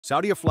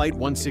Saudia Flight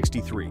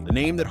 163, the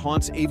name that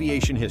haunts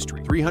aviation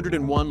history.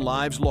 301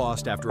 lives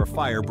lost after a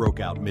fire broke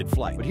out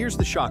mid-flight. But here's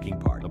the shocking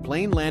part. The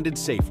plane landed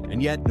safely,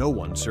 and yet no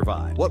one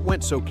survived. What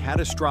went so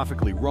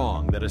catastrophically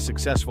wrong that a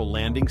successful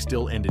landing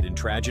still ended in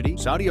tragedy?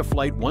 Saudia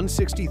Flight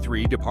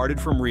 163 departed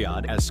from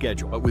Riyadh as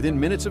scheduled, but within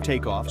minutes of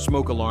takeoff,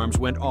 smoke alarms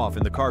went off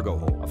in the cargo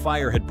hold. A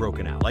fire had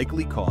broken out,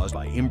 likely caused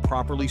by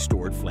improperly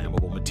stored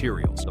flammable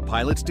materials. The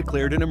pilots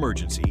declared an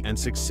emergency and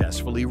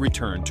successfully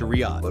returned to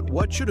Riyadh. But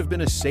what should have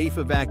been a safe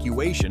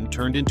evacuation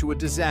turned into a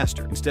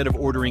disaster. Instead of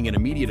ordering an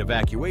immediate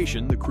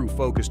evacuation, the crew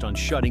focused on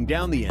shutting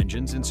down the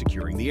engines and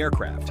securing the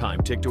aircraft.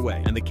 Time ticked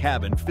away, and the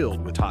cabin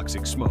filled with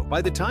toxic smoke.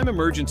 By the time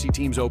emergency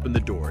teams opened the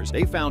doors,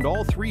 they found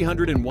all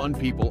 301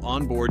 people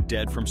on board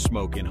dead from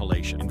smoke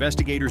inhalation.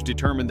 Investigators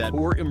determined that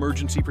poor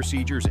emergency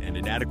procedures and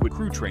inadequate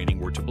crew training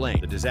were to blame.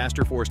 The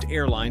disaster forced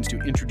airlines to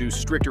introduce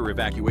stricter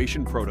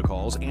evacuation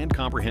protocols and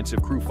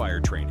comprehensive crew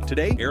fire training.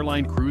 Today,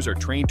 airline crews are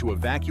trained to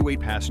evacuate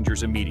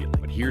passengers immediately.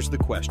 But here's the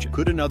question: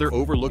 could another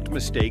overlooked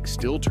mistake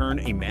still turn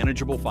a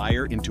manageable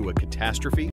fire into a catastrophe?